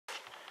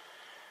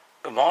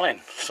Good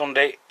morning,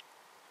 Sunday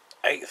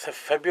 8th of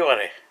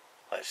February.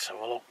 Let's have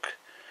a look,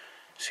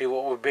 see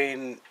what we've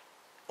been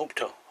up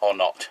to, or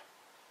not.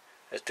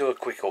 Let's do a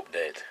quick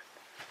update.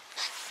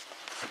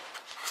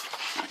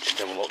 Let's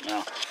have a look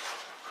now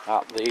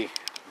at the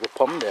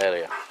pond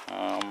area.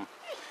 Not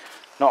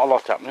a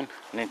lot happening.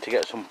 I need to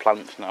get some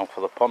plants now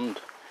for the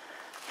pond.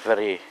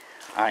 Very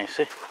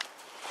icy.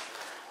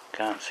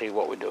 Can't see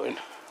what we're doing.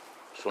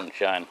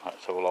 Sunshine,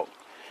 let's have a look.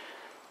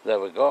 There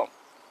we go.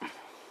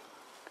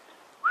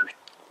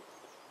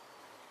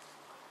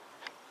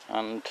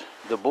 And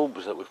the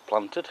bulbs that we've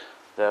planted,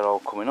 they're all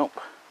coming up.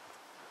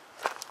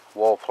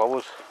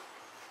 Wallflowers.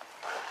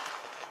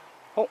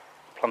 Oh,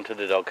 planted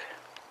a dog.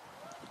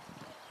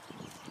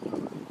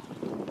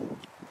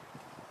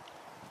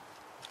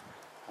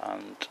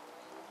 And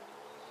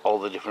all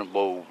the different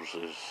bulbs,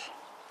 there's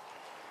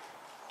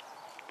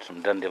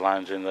some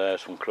dandelions in there,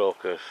 some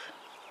crocus,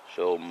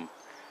 some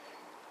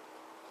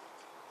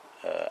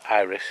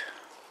iris,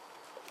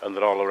 and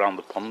they're all around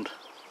the pond.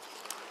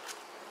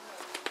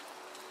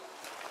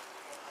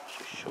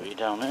 Show you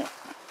down here,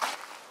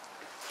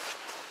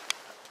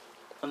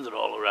 and they're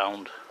all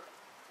around.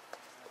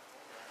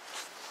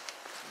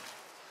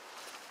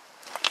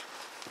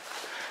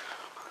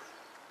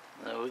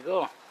 There we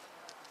go.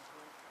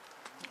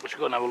 Let's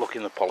go and have a look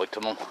in the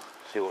polytunnel,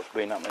 see what's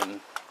been happening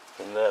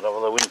in there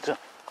over the winter.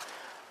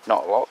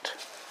 Not a lot.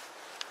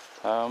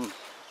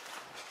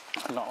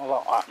 Not a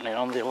lot happening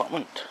on the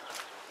allotment.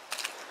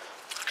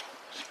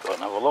 Let's go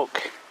and have a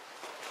look.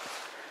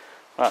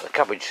 Right, the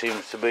cabbage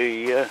seems to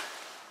be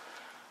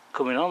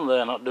coming on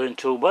there, not doing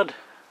too bad.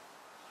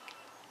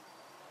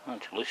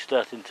 Actually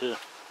starting to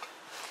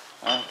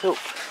ant up.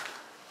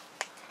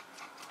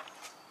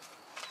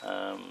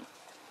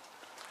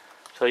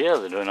 So yeah,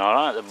 they're doing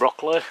alright. The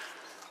broccoli,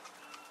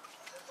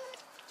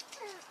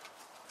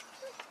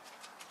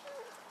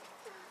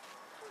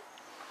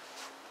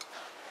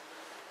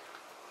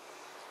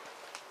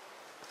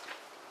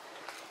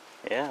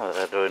 yeah,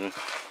 they're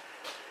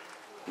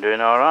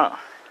doing alright.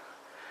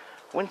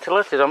 Winter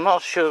lettuce, I'm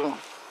not so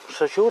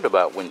sure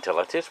about winter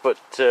lettuce, but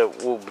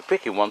we'll be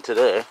picking one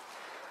today.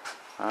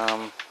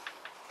 And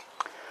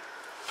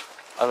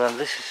then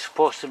this is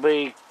supposed to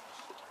be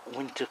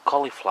winter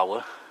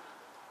cauliflower.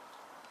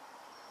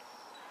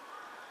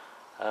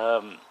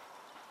 But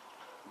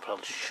I'll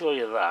just show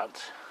you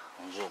that.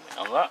 I'll zoom in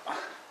on that.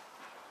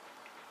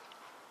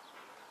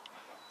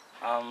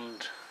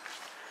 And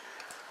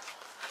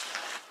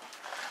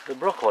the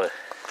broccoli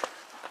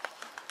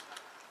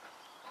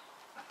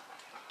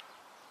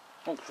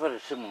looks very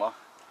similar.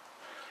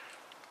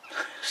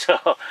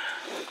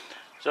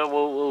 So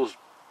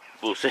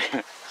we'll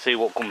see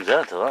what comes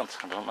out of that.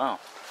 I don't know.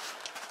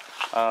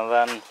 And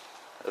then,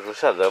 as we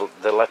said,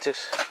 the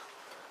lettuce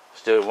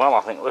is doing well.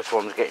 I think this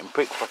one's getting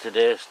picked for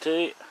today's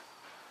tea.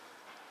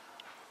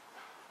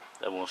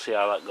 Then we'll see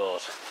how that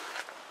goes.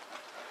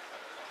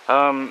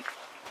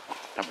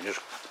 Let me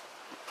just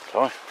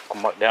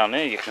come back down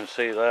here. You can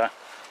see there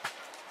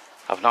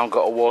I've now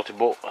got a water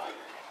butt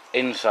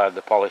inside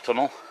the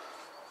polytunnel.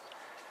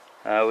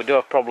 We do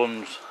have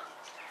problems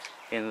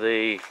in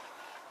the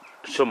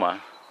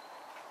summer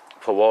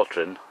for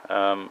watering,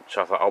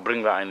 so I thought I'll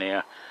bring that in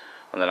here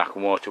and then I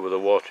can water with a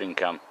watering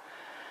can.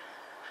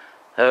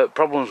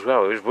 Problems we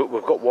have is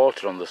we've got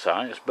water on the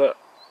sides, but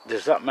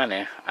there's that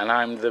many and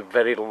I'm the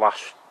very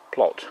last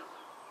plot,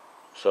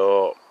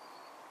 so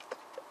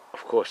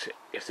of course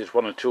if there's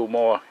one or two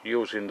more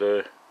using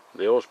the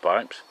hose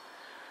pipes,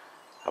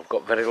 I've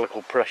got very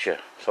little pressure.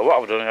 So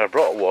what I've done is I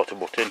brought a water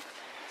butt in.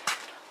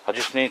 I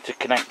just need to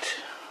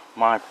connect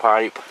my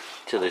pipe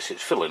to this.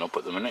 It's filling up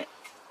at the minute,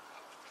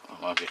 I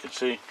don't know if you can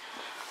see,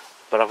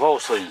 but I've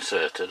also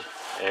inserted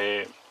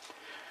a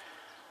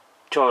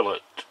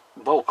toilet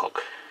bowl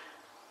cock,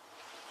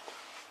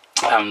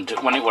 and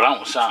when it were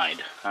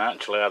outside I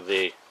actually had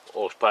the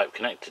hose pipe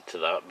connected to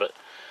that, but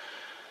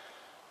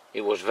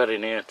it was very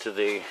near to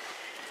the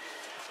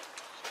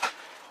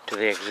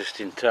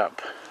existing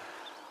tap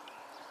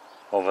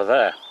over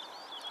there,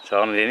 so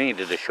I only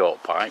needed a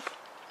short pipe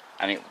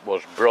and it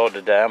was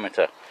broader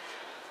diameter.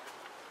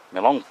 My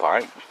long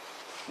pipe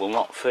will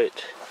not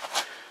fit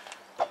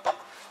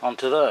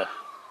onto there,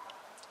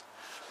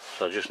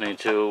 so I just need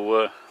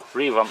to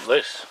revamp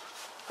this,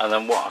 and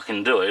then what I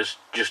can do is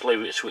just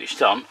leave it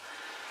switched on,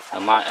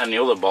 and like any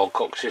other ball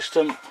cock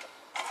system,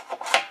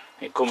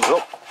 it comes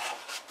up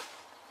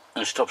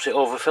and stops it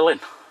overfilling.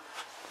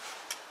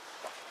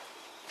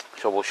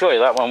 So we'll show you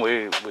that when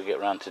we get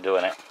round to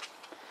doing it.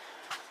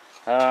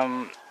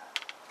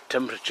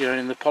 Temperature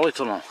in the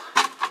polytunnel.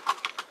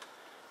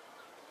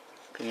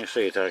 Can you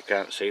see it? I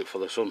can't see it for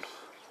the sun.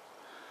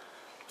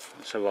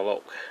 Let's have a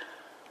look.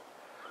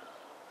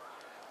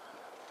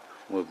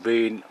 We've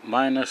been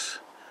minus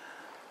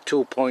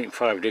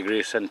 2.5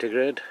 degrees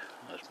centigrade.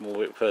 Let's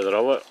move it further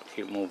over.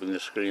 Keep moving the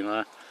screen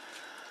there.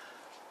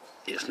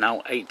 It's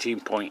now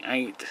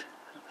 18.8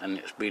 and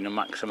it's been a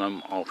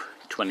maximum of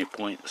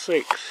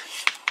 20.6.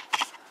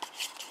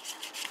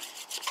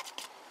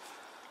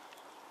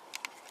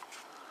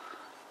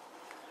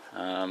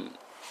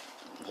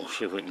 we'll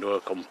see if we can do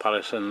a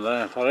comparison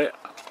there for it.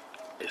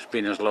 It's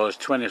been as low as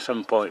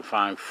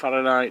 27.5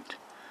 Fahrenheit,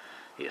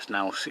 it's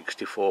now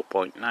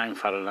 64.9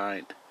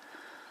 Fahrenheit,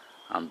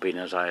 and been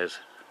as high as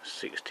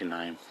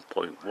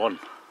 69.1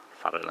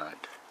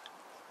 Fahrenheit.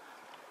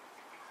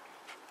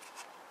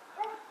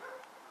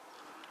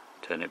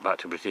 Turn it back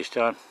to British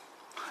time.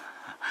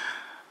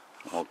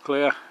 All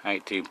clear,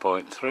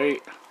 18.3.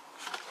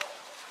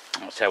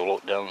 Let's have a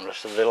look down the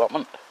rest of the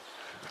allotment.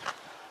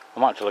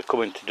 I'm actually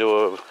coming to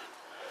do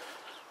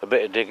a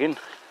bit of digging.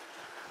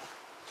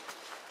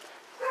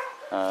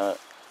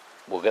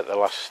 We'll get the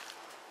last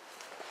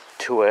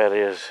two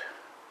areas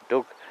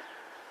dug.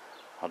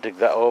 I'll dig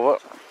that over.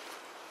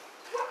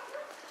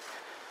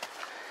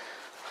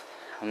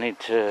 I need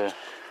to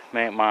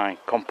make my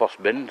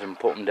compost bins and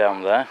put them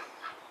down there.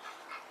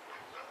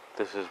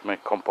 This is my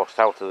compost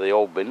out of the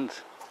old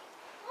bins,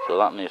 so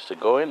that needs to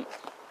go in.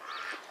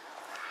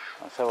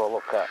 Let's have a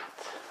look at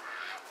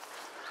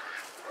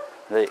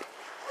the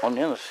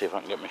onions, see if I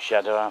can get my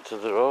shadow out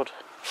of the road.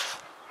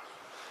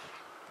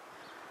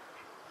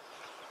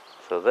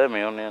 So they're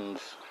my onions,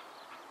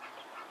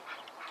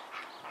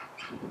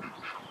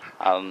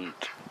 and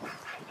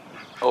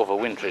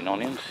overwintering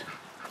onions.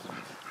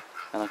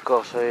 And of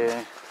course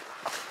let's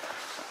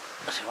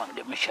see if I can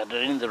get my shadow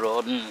in the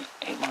road and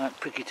it might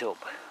pick it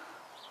up.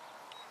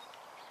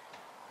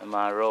 And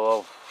my row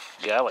of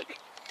garlic.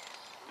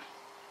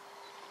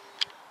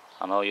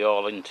 I know you're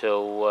all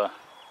into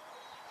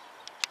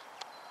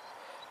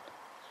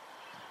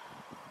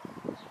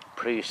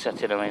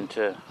pre-setting them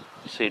into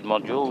seed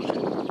modules.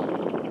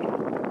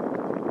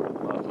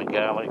 That's my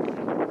garlic.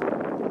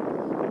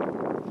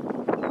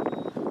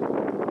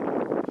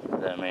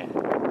 They're my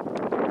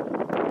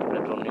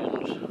red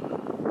onions.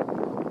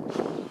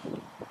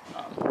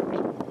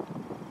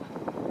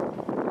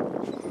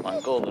 And my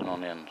golden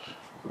onions.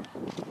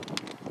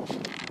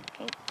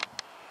 Oh,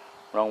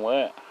 wrong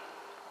way.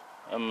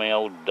 And my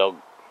old dog,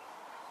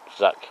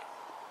 Zach.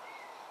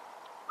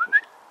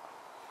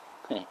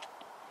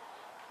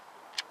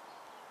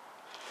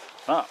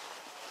 Right,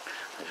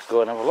 let's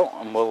go and have a look,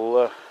 and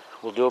we'll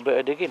do a bit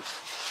of digging.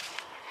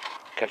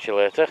 Catch you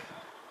later.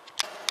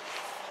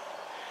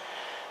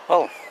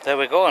 Well, there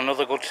we go,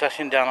 another good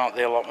session down at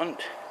the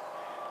allotment.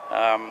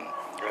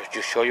 Let's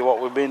just show you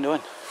what we've been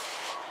doing.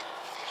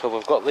 So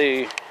we've got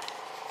the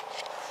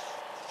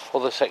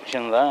other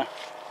section there,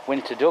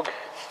 winter dug.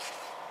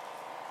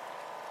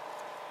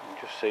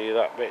 Just see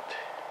that bit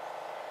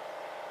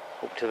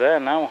up to there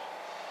now,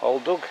 all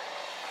dug.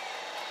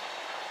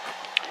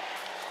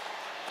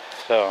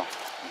 So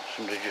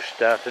somebody just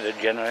started a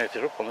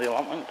generator up on the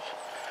allotment.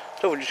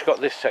 So we've just got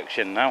this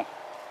section now.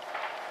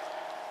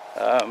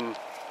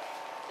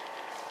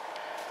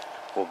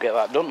 We'll get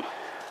that done,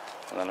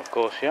 and then of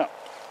course, yeah,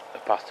 the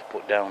path to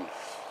put down.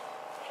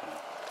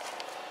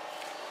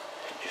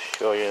 So just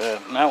show you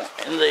now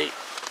in the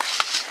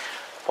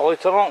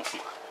polytunnel.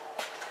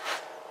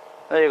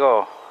 There you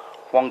go.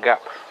 One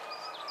gap.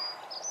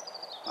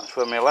 That's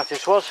where my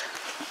lettuce was.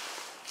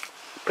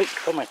 Picked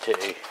from a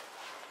titty.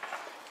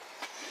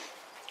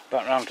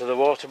 Back round to the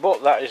water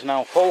butt. That is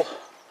now full.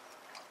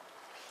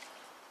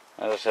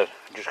 As I said,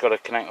 just got to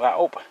connect that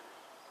up.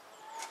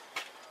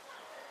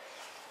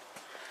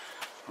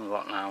 And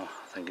what now?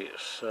 I think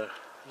it's has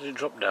it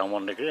dropped down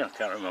 1 degree? I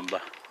can't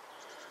remember.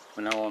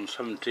 We're now on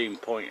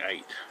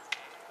 17.8,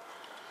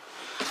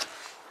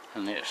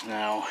 and it's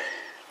now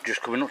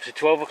just coming up to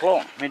 12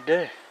 o'clock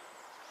midday.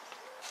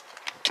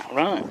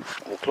 Right,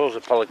 we'll close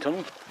the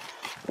polytunnel,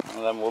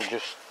 and then we'll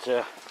just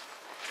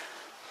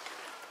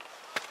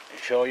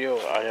show you.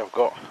 I have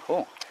got,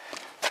 oh,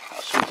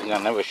 that's something I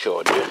never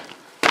showed you.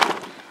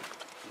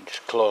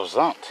 Just close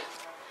that.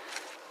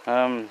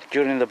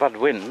 During the bad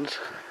winds,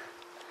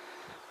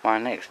 my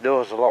next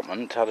door's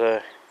allotment had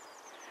a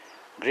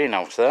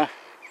greenhouse there.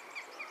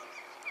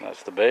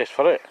 That's the base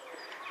for it.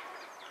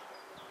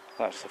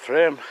 That's the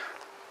frame.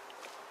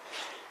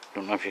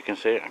 Don't know if you can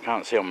see it, I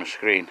can't see on my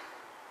screen.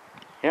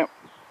 Yep.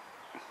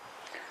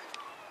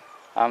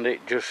 And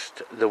it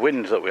just, the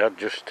winds that we had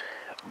just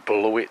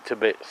blew it to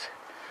bits.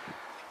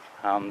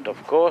 And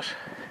of course,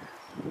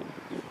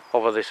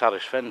 over this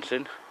Harris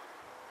fencing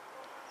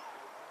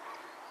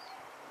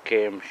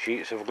came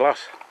sheets of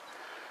glass.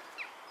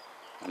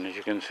 And as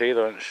you can see,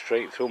 they went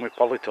straight through my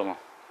polytunnel.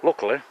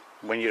 Luckily,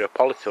 when you're a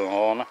polytunnel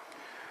owner,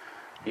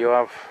 you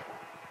have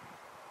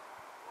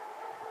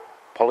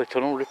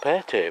polytunnel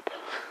repair tape.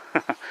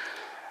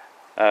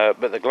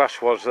 But the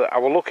glass was, I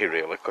was lucky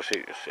really, because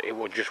it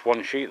was just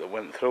one sheet that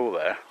went through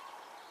there.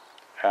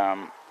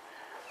 And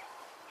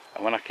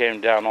when I came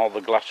down, all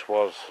the glass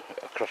was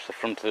across the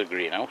front of the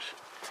greenhouse,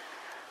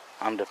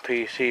 and a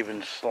piece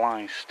even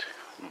sliced.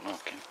 I don't know,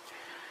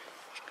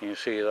 can you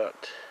see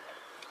that?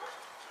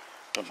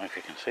 Don't know if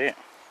you can see it.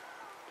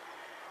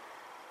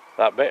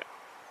 That bit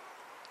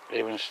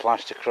even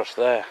sliced across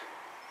there,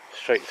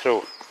 straight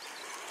through,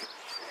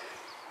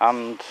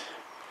 and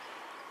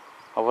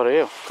over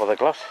here for the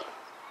glass.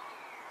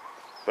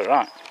 But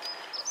right,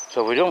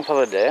 so we're done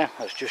for the day.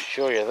 Let's just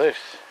show you this.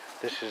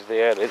 This is the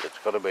area that's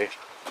got to be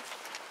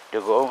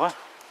dug over.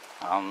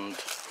 and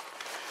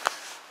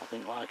I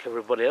think like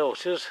everybody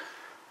else's,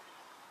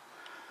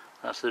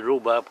 that's the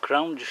rhubarb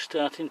crown just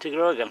starting to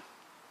grow again.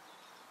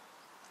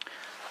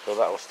 So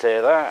that'll stay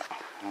there,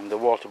 and the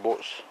water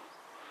butts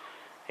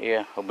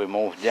here will be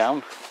moved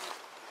down.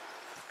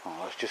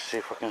 Oh, let's just see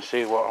if I can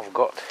see what I've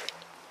got,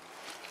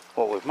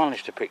 what we've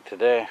managed to pick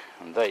today,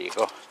 and there you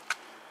go.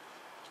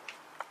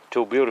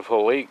 Two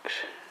beautiful leeks,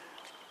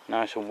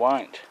 nice and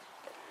white,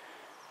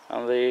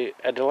 and the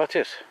head of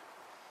lettuce.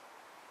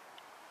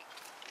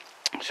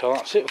 So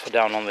that's it for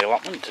down on the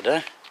allotment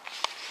today.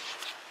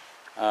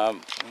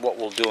 What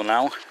we'll do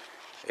now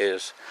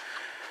is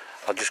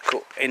I'll just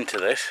cut into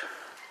this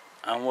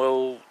and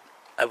we'll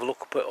have a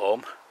look up at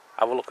home,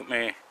 have a look at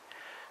my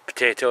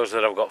potatoes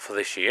that I've got for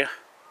this year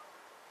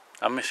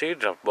and my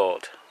seeds I've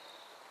bought.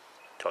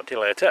 Talk to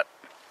you later.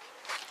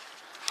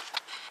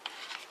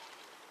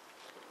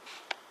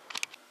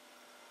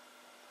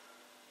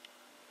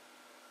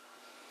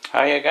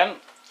 Hi again,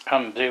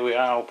 and here we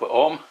are up at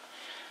home.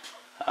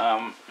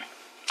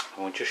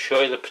 I'll just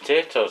show you the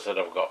potatoes that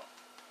I've got.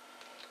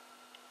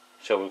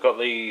 So we've got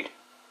the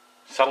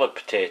salad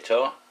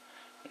potato,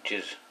 which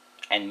is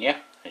Enya,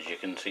 as you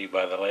can see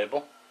by the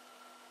label.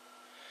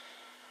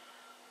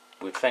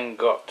 We've then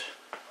got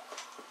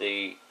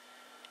the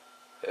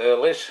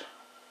earlies,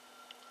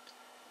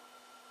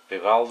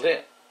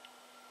 Vivaldi,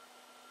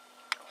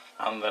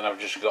 and then I've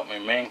just got my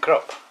main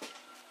crop,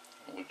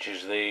 which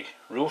is the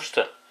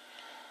rooster.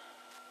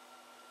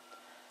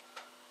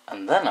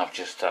 And then I've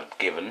just had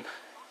given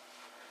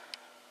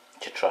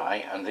to try,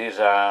 and these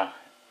are, I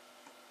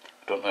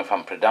don't know if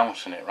I'm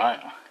pronouncing it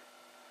right,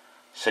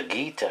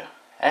 Sagita,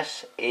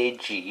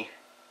 S-A-G-I-T-T-A.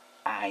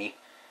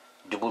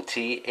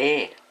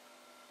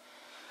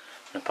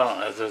 And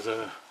apparently there's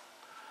a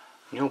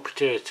new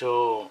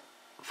potato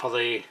for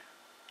the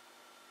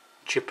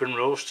chip and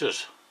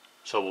roasters,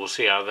 so we'll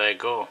see how they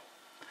go.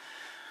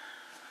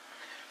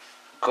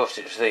 Of course,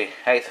 it's the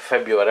 8th of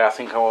February. I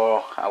think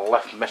I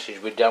left a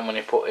message with Dan when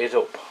he put his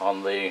up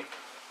on the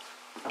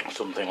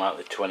something like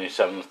the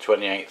 27th,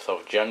 28th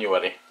of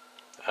January,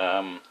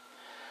 and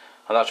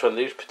that's when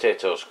these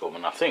potatoes come.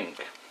 And I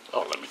think,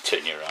 oh, let me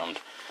turn you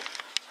around.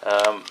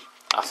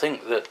 I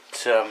think that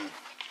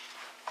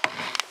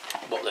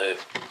what the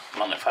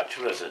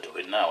manufacturers are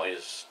doing now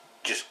is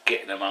just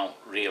getting them out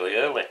really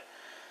early.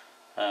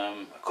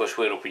 Of course,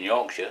 we're up in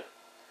Yorkshire,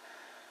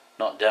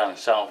 not down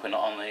south. We're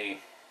not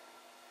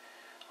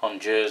on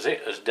Jersey,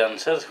 as Dan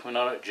says. We're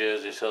not at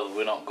Jersey, so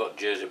we're not got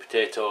Jersey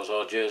potatoes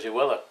or Jersey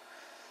weather,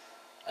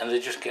 and they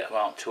just get them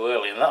out too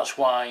early. And that's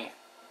why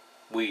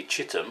we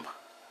chit them,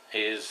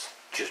 is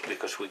just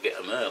because we get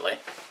them early,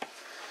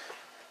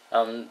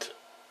 and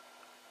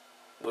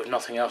we've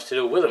nothing else to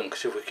do with them.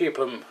 Because if we keep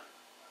them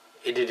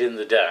hidden in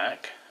the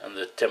dark and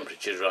the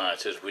temperature's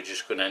right, we're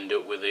just going to end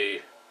up with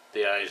the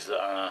eyes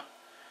that are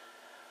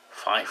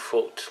 5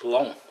 foot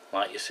long,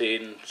 like you see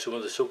in some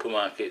of the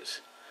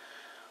supermarkets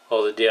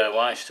or the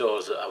DIY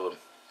stores that have them,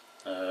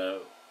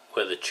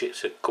 where the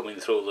chits are coming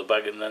through the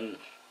bag and then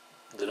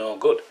they're no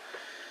good.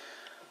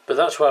 But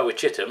that's why we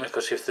chit them,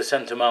 because if they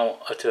sent them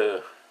out at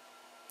a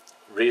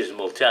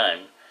reasonable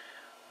time,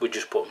 we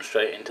just put them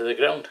straight into the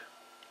ground.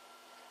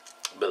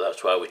 But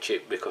that's why we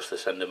chit, because they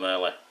send them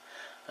early.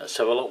 Let's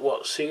have a look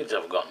what seeds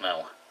I've got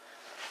now.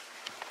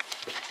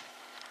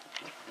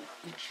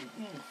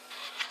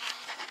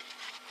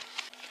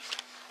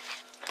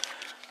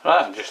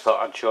 Right, I just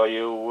thought I'd show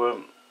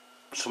you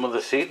some of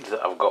the seeds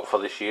that I've got for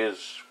this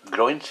year's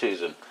growing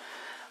season.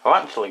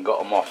 I've actually got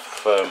them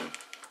off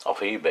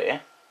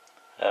eBay,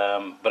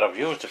 but I've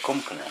used a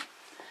company.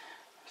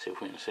 Let's see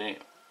if we can see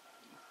it.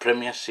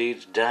 Premier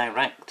Seeds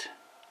Direct.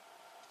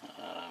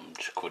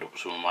 Just covered up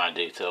some of my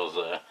details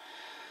there,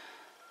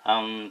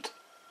 and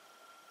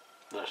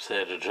that's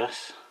their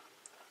address.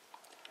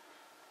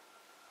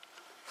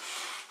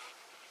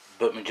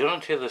 But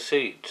majority of the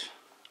seeds,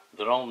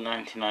 they're all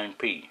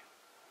 99p.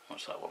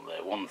 What's that one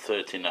there?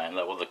 139.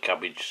 That was the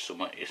cabbage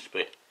summit used to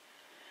be.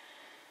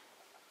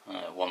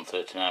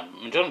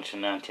 139. Majority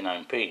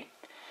 99p.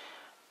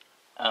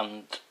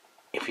 And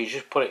if you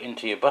just put it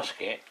into your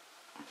basket,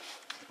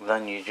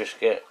 then you just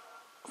get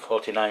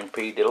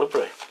 49p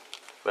delivery.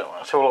 But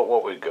let's have a look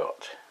what we've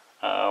got.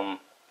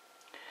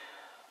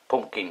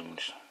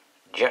 Pumpkins,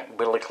 Jack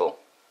Billicle,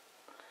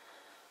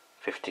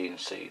 15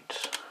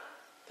 seeds.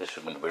 This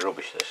is going to be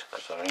rubbish, this,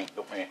 because I ain't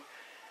got my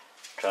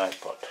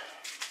tripod.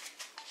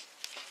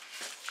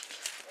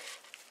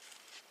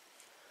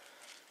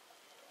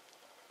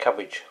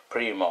 Cabbage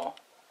Primo,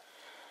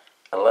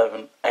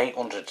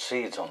 800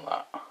 seeds on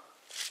that.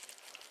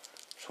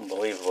 It's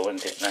unbelievable,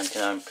 isn't it?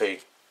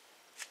 99p.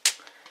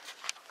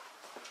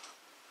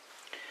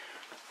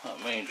 Let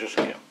me just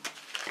get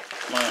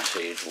my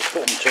seeds. We'll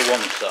put them to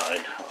one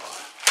side.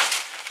 Oh,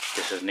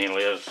 this is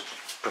nearly as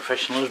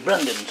professional as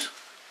Brendan's.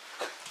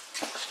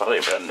 Sorry,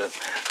 Brendan.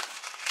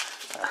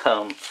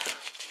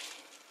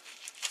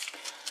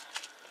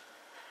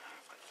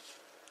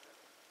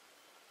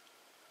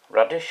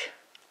 Radish,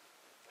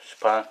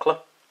 sparkler,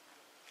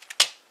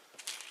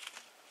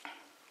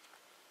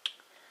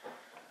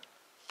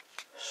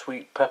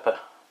 sweet pepper,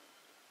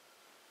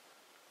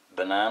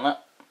 banana,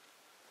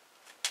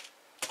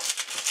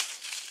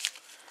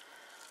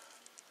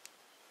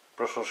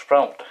 Brussels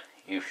sprout,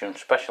 Fusion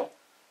Special,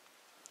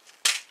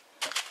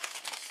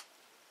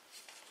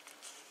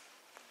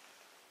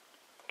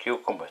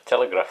 cucumber,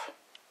 Telegraph.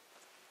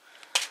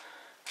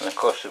 And of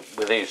course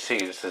with these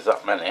seeds there's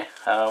that many,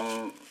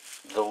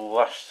 they'll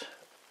last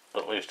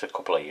at least a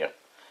couple of years.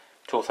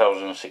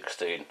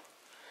 2016,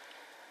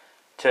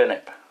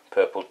 turnip,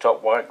 purple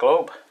top, white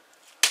globe,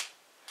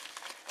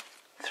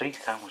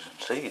 3,000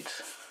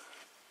 seeds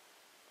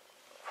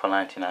for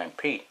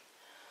 99p.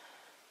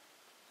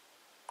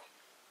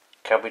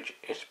 Cabbage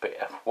Ispy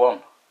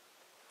F1,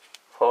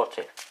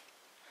 40.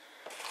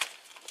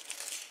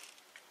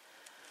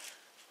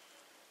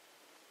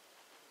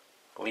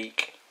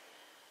 Leek,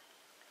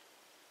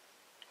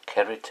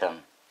 Keratin,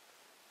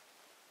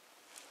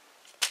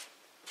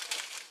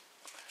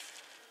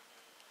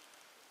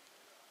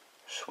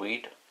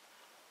 Swede,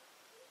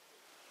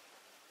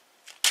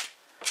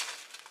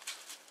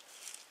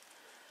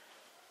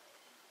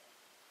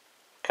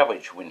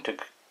 Cabbage Winter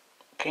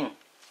King.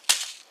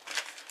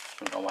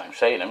 I don't know why I'm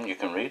saying them, you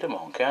can read them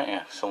all, can't you?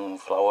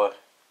 Sunflower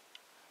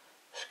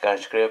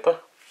Skyscraper,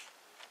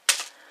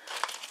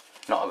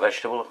 not a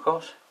vegetable of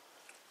course.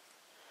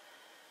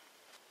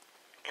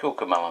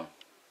 Cucamelon,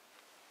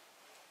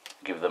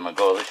 give them a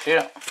go this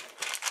year.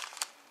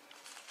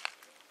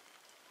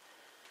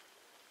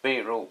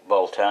 Beetroot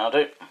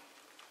Baltardi,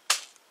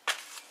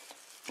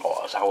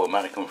 or as our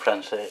American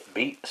friends say,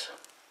 beets.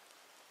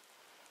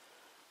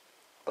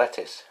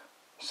 Lettuce,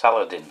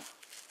 Saladin,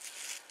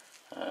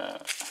 I don't know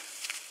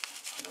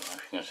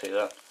if you can see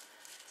that,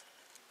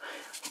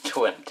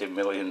 20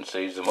 million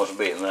seeds there must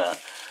be in there,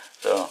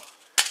 so,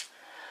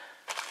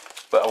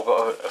 but I've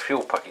got a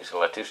few packets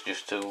of lettuce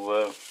just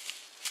to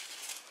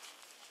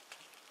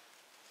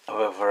have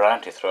a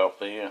variety throughout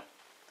the year.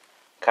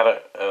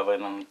 Carrot early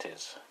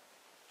 90s,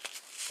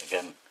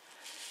 again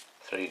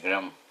 3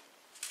 gram.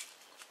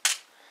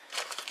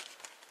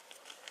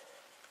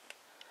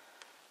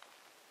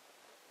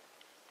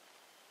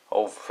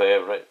 Old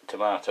favourite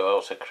tomato,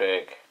 Elsa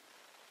Craig.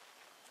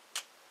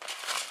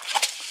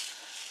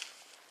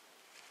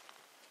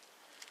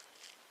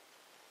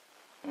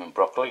 And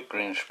broccoli,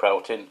 green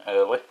sprouting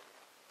early.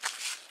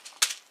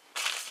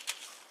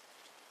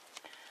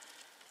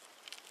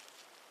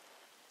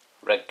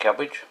 Red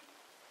cabbage.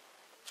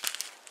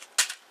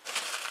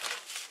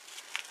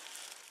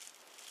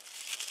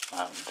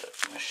 And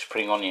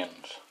spring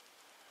onions.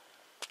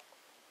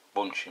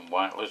 Bunch in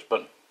White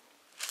Lisbon.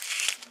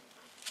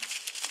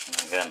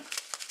 And again,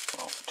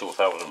 well,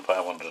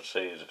 2,500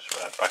 seeds, it's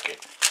the right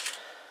packet.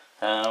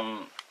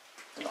 Not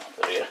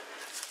here.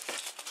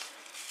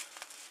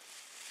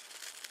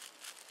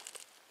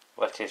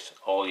 Lettuce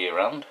all year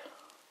round.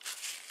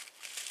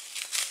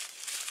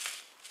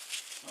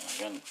 And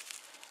again,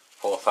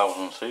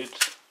 4,000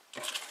 seeds.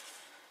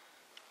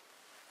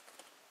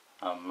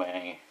 And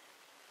my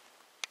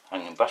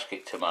hanging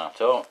basket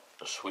tomato,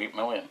 a sweet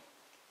million,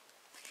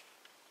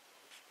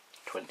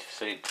 20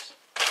 seeds.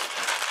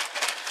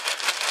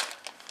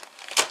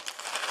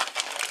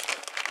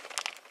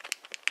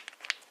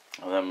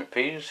 And then my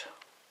peas,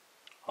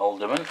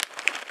 Allotment,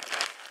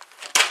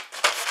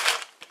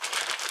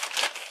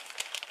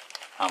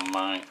 and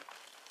my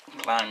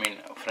climbing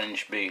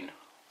French bean,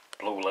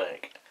 Blue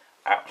Lake.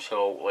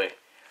 Absolutely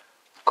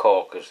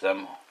corkers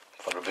them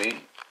for a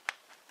bean.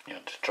 You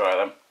have to try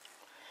them.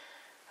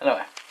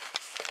 Anyway,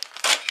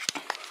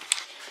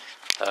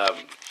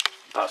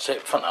 that's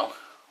it for now.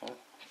 Oh,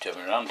 turn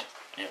me around,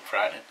 you're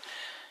frightening.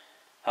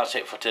 That's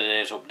it for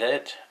today's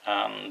update,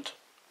 and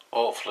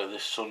hopefully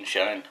this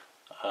sunshine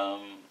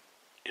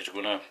is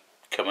going to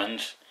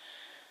commence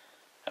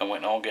and we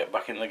can all get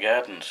back in the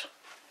gardens.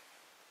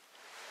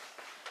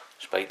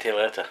 Speak to you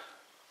later.